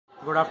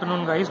Good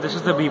afternoon guys, this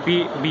is the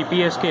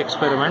Bpsk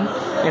experiment.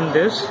 In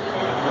this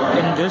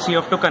you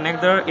have to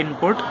connect the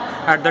input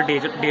at the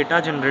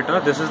data generator.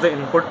 This is the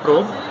input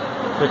probe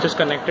which is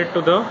connected to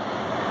the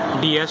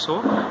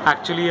DSO.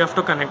 Actually you have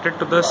to connect it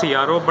to the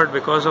CRO, but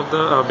because of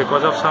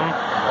some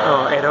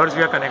errors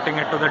we are connecting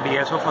it to the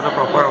DSO for the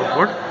proper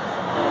output.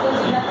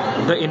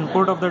 The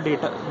input of the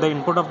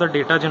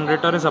data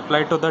generator is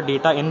applied to the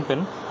data in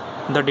pin.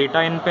 The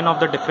data in pin of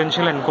the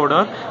differential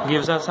encoder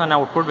gives us an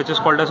output which is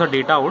called as a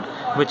data out,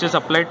 which is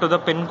applied to the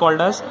pin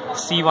called as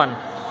C1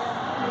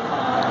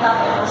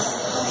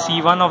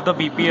 of the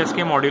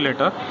Bpsk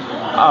modulator.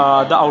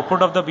 The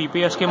output of the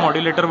Bpsk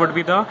modulator would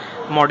be the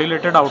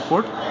modulated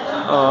output.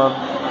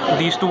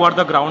 These two are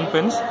the ground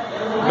pins.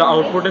 The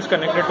output is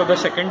connected to the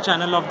second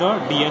channel of the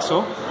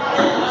DSO.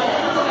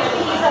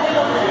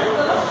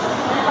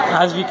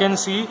 As we can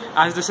see,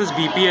 as this is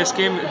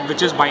Bpsk,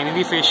 which is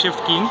binary phase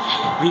shift keying,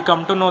 we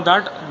come to know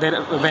that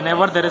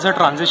whenever there is a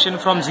transition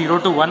from 0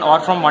 to 1 or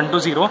from 1 to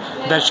 0,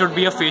 there should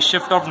be a phase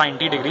shift of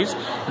 90 degrees.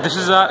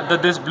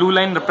 This blue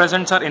line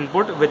represents our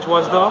input, which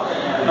was the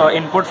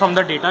input from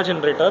the data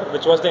generator,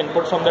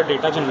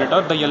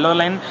 The yellow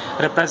line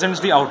represents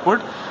the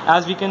output.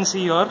 As we can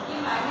see here,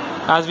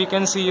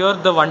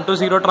 the 1 to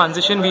 0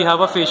 transition, we have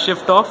a phase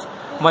shift of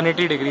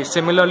 180 degrees.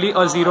 Similarly,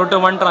 a 0 to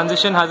 1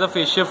 transition has a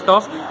phase shift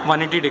of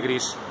 180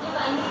 degrees.